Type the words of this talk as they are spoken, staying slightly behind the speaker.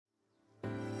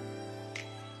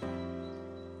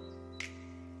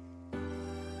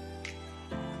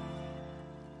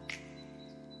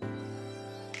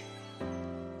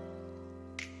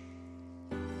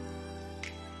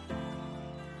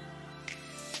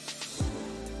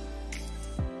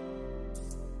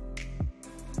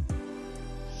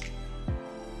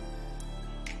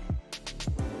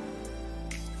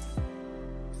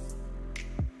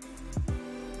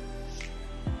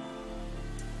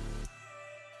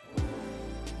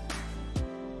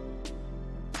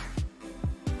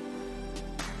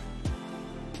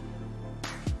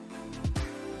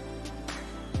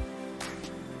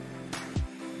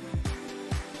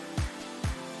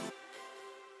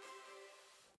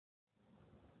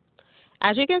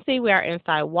As you can see, we are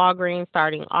inside Walgreens,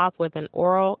 starting off with an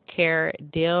oral care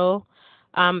deal.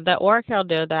 The oral care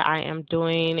deal that I am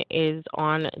doing is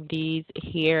on these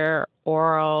here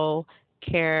oral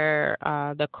care,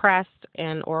 the Crest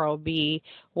and Oral B,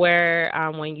 where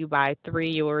when you buy 3,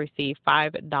 you will receive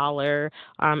 $5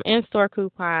 in-store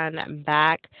coupon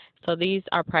back. So these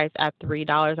are priced at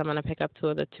 $3. I'm going to pick up 2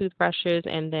 of the toothbrushes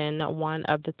and then 1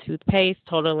 of the toothpaste,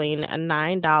 totaling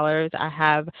 $9. I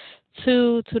have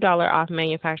 $2 off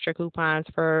manufacturer coupons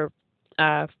for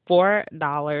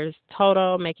 $4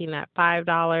 total, making that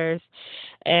 $5.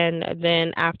 And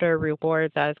then after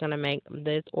rewards, that is going to make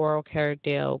this oral care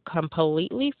deal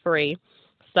completely free.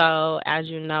 So as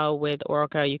you know, with oral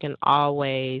care, you can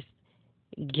always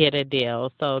get a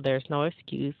deal. So there's no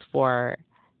excuse for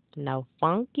no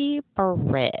funky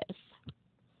breath.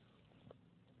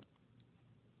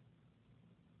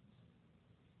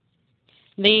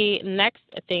 The next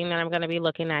thing that I'm going to be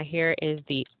looking at here is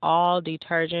the All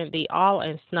detergent. The All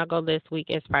and Snuggle this week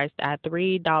is priced at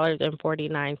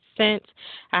 $3.49.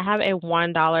 I have a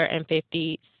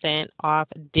 $1.50 off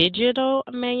digital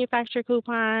manufacturer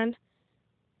coupon.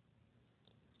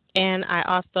 And I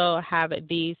also have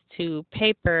these 2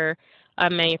 paper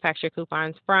manufacturer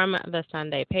coupons from the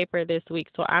Sunday paper this week.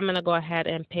 So I'm going to go ahead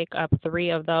and pick up 3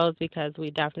 of those because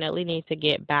we definitely need to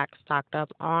get back stocked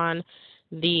up on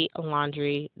the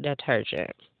laundry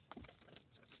detergent.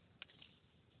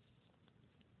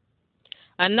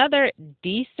 Another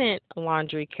decent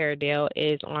laundry care deal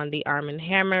is on the Arm &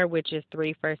 Hammer, which is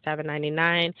 3 for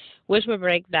 $7.99, which would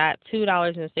break that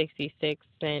 $2.66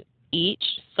 each.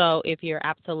 So if you're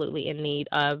absolutely in need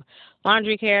of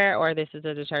laundry care or this is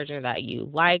a detergent that you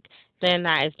like, then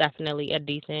that is definitely a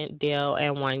decent deal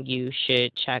and one you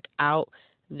should check out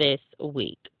this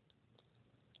week.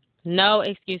 No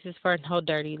excuses for no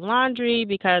dirty laundry,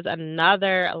 because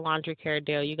another laundry care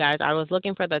deal, you guys, I was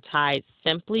looking for the Tide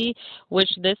Simply,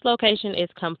 which this location is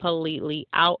completely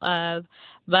out of,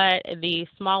 but the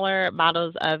smaller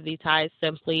bottles of the Tide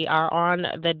Simply are on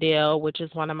the deal, which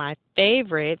is one of my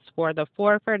favorites, for the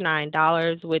 4 for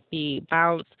 $9 with the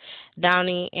Bounce,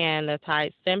 Downy, and the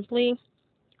Tide Simply.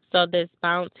 So this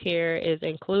Bounce here is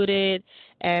included,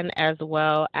 and as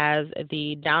well as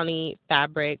the Downy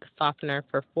fabric softener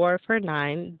for 4 for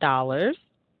 $9.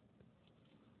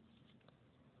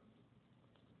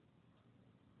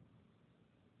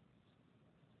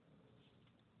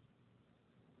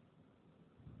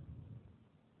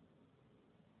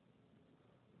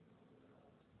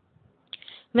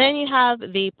 Then you have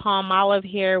the Palmolive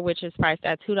here, which is priced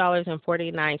at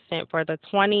 $2.49 for the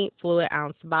 20 fluid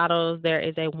ounce bottles. There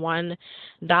is a $1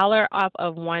 off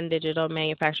of 1 digital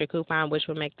manufacturer coupon, which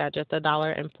would make that just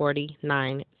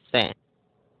 $1.49.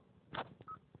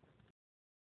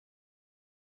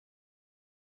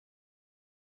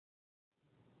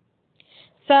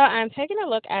 So I'm taking a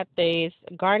look at these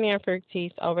Garnier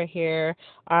Fructis over here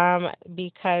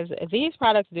because these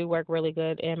products do work really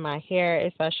good in my hair,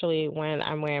 especially when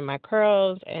I'm wearing my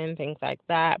curls and things like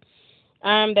that.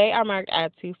 They are marked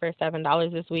at 2 for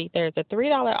 $7 this week. There's a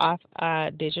 $3 off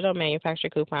digital manufacturer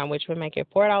coupon, which would make it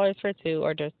 $4 for 2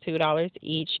 or just $2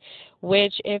 each,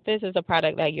 which if this is a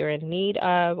product that you're in need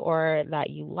of or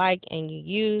that you like and you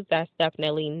use, that's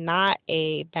definitely not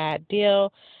a bad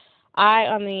deal. I,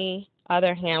 on the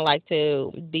other hand, like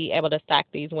to be able to stack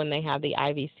these when they have the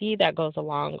IVC that goes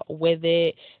along with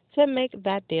it to make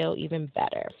that deal even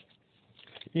better.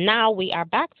 Now we are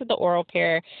back to the oral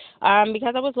care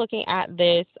because I was looking at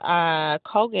this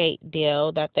Colgate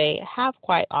deal that they have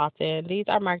quite often. These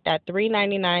are marked at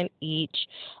 $3.99 each.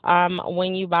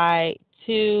 When you buy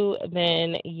 2,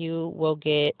 then you will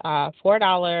get a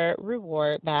 $4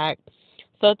 reward back.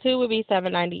 So 2 would be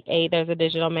 $7.98. There's a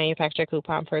digital manufacturer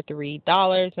coupon for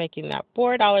 $3, making that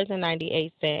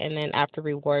 $4.98. And then after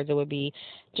rewards, it would be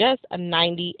just a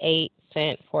 98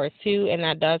 cents for 2, and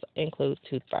that does include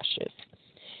toothbrushes.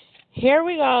 Here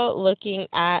we go looking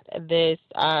at this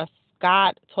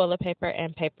Scott toilet paper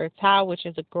and paper towel, which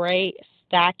is a great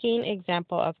stacking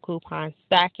example of coupon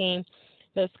stacking.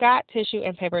 The Scott tissue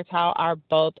and paper towel are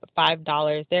both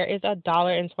 $5. There is a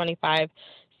 $1.25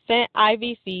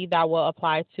 IVC that will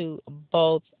apply to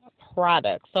both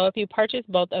products. So if you purchase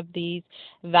both of these,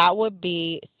 that would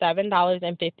be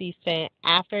 $7.50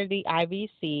 after the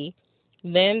IVC.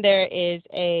 Then there is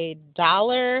a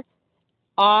 $1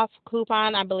 off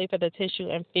coupon, I believe, for the tissue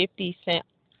and 50 cents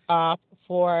off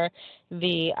for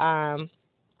the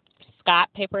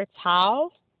Scott paper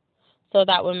towel. So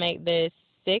that would make this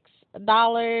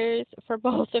 $6 for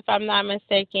both, if I'm not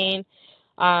mistaken.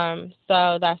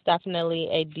 So that's definitely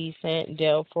a decent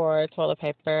deal for toilet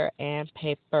paper and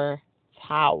paper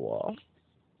towel.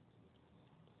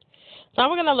 So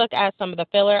we're going to look at some of the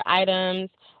filler items,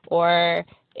 or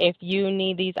if you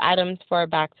need these items for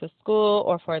back to school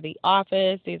or for the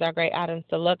office, these are great items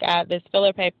to look at. This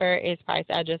filler paper is priced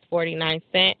at just 49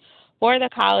 cents for the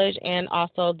college and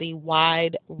also the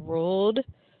wide ruled.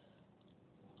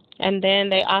 And then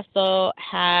they also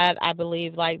had, I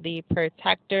believe, like the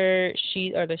protector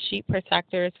sheet or the sheet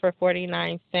protectors for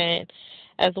 49 cents,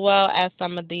 as well as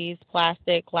some of these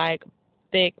plastic, like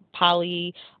thick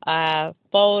poly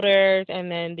folders,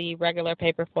 and then the regular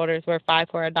paper folders were 5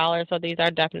 for $1. So these are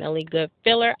definitely good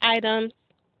filler items.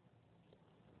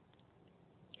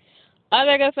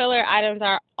 Other good filler items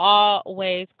are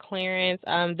always clearance.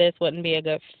 This wouldn't be a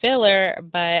good filler,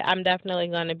 but I'm definitely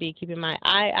going to be keeping my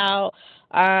eye out.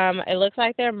 It looks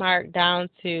like they're marked down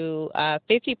to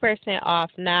 50% off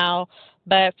now,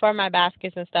 but for my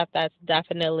baskets and stuff, that's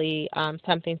definitely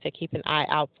something to keep an eye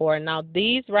out for. Now,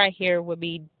 these right here would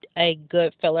be a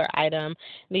good filler item.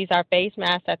 These are face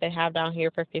masks that they have down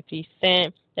here for 50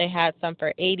 cents. They had some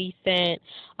for 80 cents.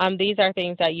 These are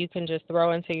things that you can just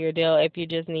throw into your deal if you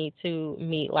just need to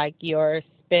meet like your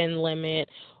spend limit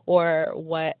or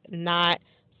whatnot.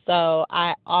 So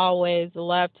I always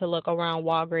love to look around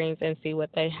Walgreens and see what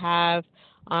they have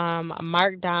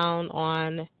marked down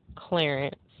on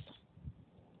clearance.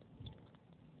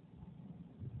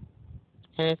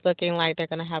 And it's looking like they're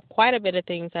going to have quite a bit of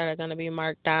things that are going to be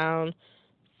marked down.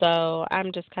 So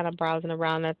I'm just kind of browsing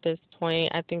around at this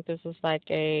point. I think this was like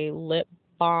a lip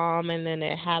balm, and then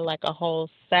it had like a whole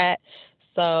set.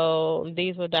 So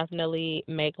these will definitely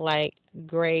make like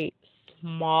great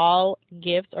small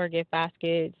gifts or gift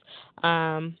baskets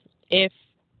if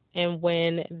and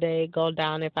when they go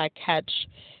down, if I catch,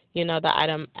 the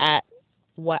item at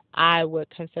what I would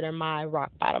consider my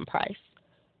rock bottom price.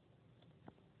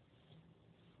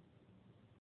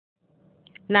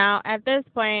 Now, at this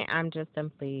point, I'm just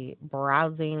simply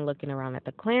browsing, looking around at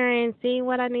the clearance, seeing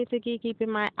what I need to keep keeping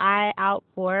my eye out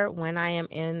for when I am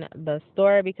in the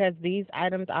store, because these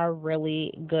items are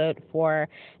really good for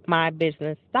my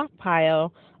business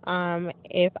stockpile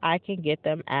if I can get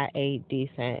them at a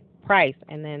decent price.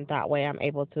 And then that way I'm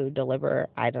able to deliver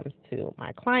items to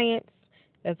my clients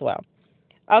as well.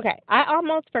 Okay, I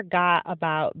almost forgot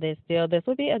about this deal. This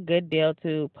would be a good deal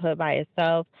to put by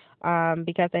itself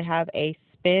because they have a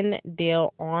spin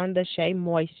deal on the Shea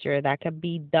Moisture that could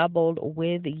be doubled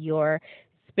with your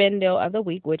spin deal of the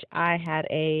week, which I had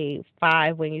a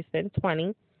 5 when you spend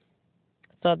 20.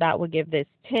 So that would give this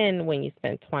 10 when you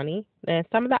spend 20. Then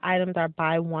some of the items are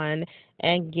buy one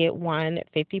and get one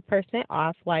 50%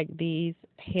 off, like these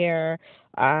hair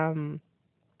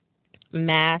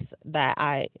mask that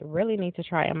I really need to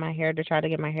try in my hair to try to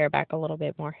get my hair back a little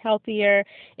bit more healthier.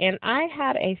 And I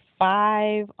had a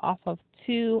 5 off of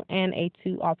 2 and a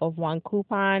 2 off of 1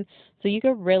 coupon. So you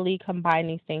could really combine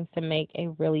these things to make a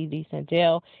really decent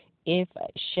deal. If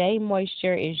Shea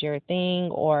Moisture is your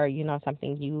thing, or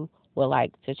something you would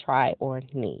like to try or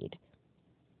need.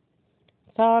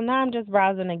 So now I'm just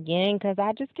browsing again because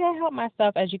I just can't help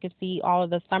myself. As you can see, all of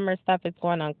the summer stuff is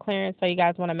going on clearance. So you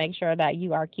guys want to make sure that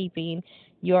you are keeping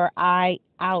your eye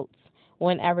out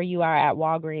whenever you are at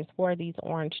Walgreens for these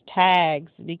orange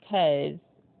tags, because,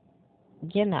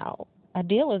 a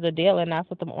deal is a deal, and that's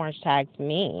what the orange tags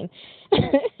mean.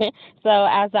 So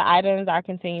as the items are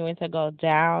continuing to go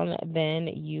down, then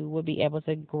you will be able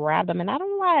to grab them. And I don't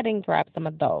know why I didn't grab some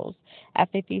of those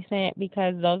at 50 cents,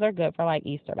 because those are good for like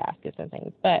Easter baskets and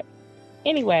things. But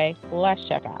anyway, let's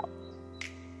check out.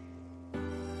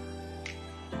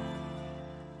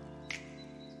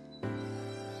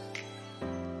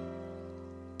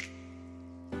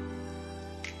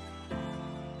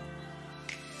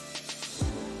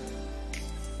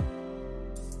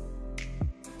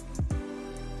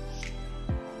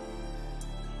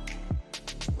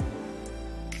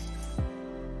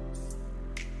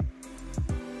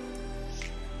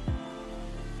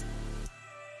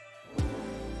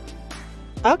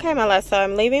 Okay, my love, so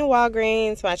I'm leaving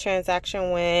Walgreens. My transaction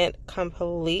went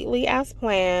completely as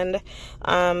planned.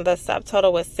 The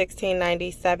subtotal was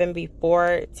 $16.97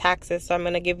 before taxes, so I'm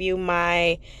going to give you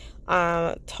my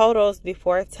totals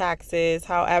before taxes.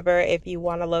 However, if you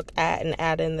want to look at and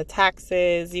add in the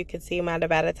taxes, you can see my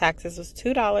Nevada taxes was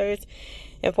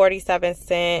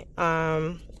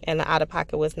 $2.47, and the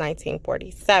out-of-pocket was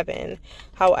 $19.47.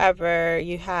 However,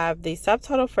 you have the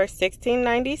subtotal for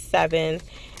 $16.97,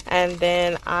 and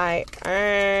then I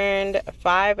earned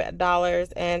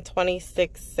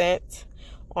 $5.26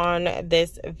 on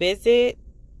this visit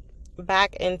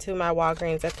back into my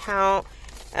Walgreens account,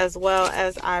 as well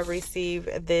as I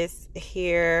received this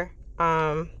here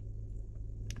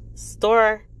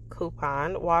store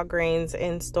coupon, Walgreens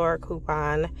in-store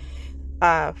coupon,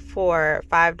 for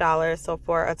 $5, so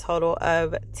for a total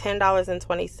of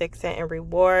 $10.26 in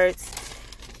rewards.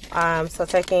 So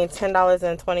taking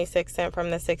 $10.26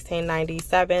 from the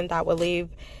 $16.97, that would leave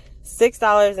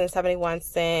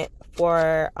 $6.71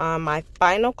 for my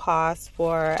final cost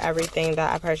for everything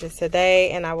that I purchased today,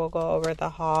 and I will go over the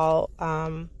haul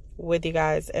with you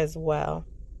guys as well.